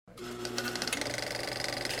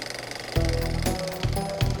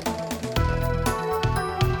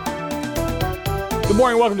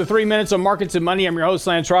morning, welcome to 3 Minutes on Markets and Money. I'm your host,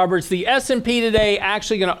 Lance Roberts. The S&P today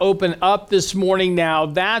actually going to open up this morning. Now,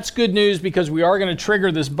 that's good news because we are going to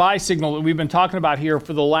trigger this buy signal that we've been talking about here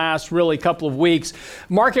for the last really couple of weeks.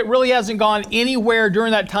 Market really hasn't gone anywhere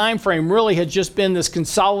during that time frame, really had just been this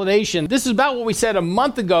consolidation. This is about what we said a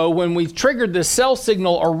month ago when we triggered this sell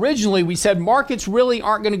signal. Originally, we said markets really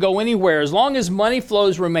aren't going to go anywhere as long as money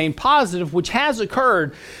flows remain positive, which has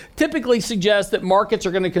occurred. Typically suggests that markets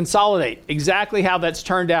are going to consolidate. Exactly how that's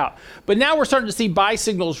turned out. But now we're starting to see buy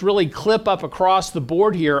signals really clip up across the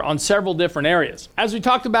board here on several different areas. As we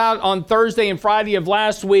talked about on Thursday and Friday of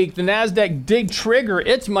last week, the NASDAQ did trigger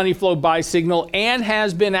its money flow buy signal and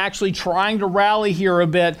has been actually trying to rally here a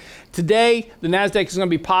bit. Today, the NASDAQ is going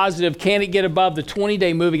to be positive. Can it get above the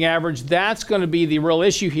 20-day moving average? That's going to be the real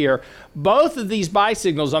issue here. Both of these buy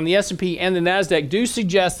signals on the S&P and the NASDAQ do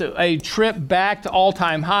suggest that a trip back to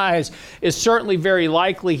all-time highs is certainly very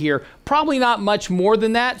likely here. Probably not much more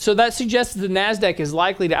than that. So that suggests that the NASDAQ is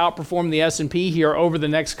likely to outperform the S&P here over the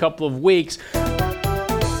next couple of weeks.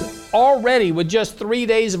 Already, with just 3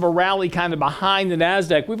 days of a rally kind of behind the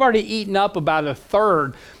NASDAQ, we've already eaten up about a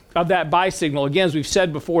third of that buy signal. Again, as we've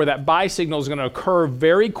said before, that buy signal is going to occur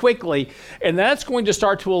very quickly, and that's going to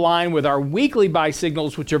start to align with our weekly buy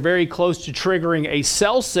signals, which are very close to triggering a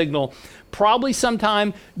sell signal. Probably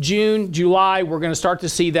sometime June, July, we're going to start to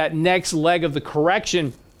see that next leg of the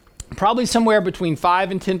correction. Probably somewhere between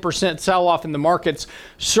 5 and 10% sell-off in the markets.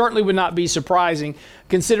 Certainly would not be surprising,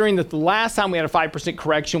 considering that the last time we had a 5%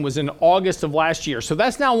 correction was in August of last year. So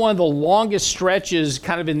that's now one of the longest stretches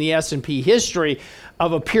kind of in the S&P history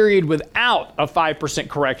of a period without a 5%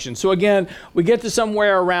 correction. So again, we get to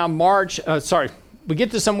somewhere around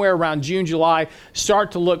June, July,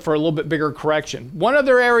 start to look for a little bit bigger correction. One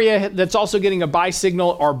other area that's also getting a buy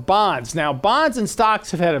signal are bonds. Now, bonds and stocks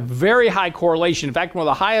have had a very high correlation. In fact, one of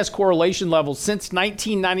the highest correlation levels since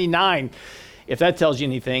 1999, if that tells you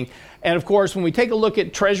anything. And of course, when we take a look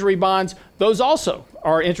at treasury bonds, those also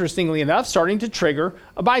are, interestingly enough, starting to trigger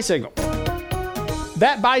a buy signal.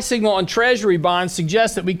 That buy signal on treasury bonds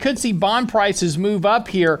suggests that we could see bond prices move up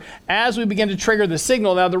here as we begin to trigger the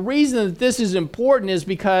signal. Now, the reason that this is important is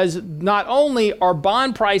because not only are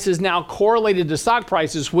bond prices now correlated to stock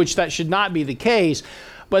prices, which that should not be the case,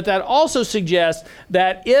 but that also suggests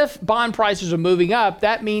that if bond prices are moving up,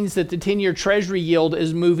 that means that the 10-year treasury yield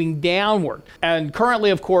is moving downward. And currently,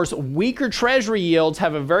 of course, weaker treasury yields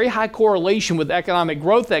have a very high correlation with economic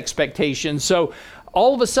growth expectations. So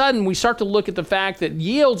all of a sudden, we start to look at the fact that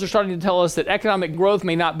yields are starting to tell us that economic growth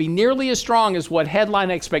may not be nearly as strong as what headline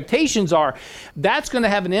expectations are. That's going to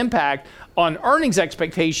have an impact on earnings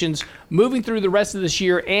expectations moving through the rest of this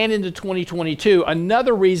year and into 2022.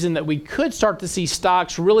 Another reason that we could start to see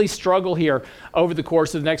stocks really struggle here over the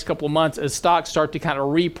course of the next couple of months as stocks start to kind of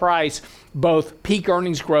reprice both peak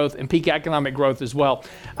earnings growth and peak economic growth as well.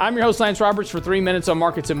 I'm your host, Lance Roberts, for 3 Minutes on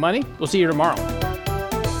Markets and Money. We'll see you tomorrow.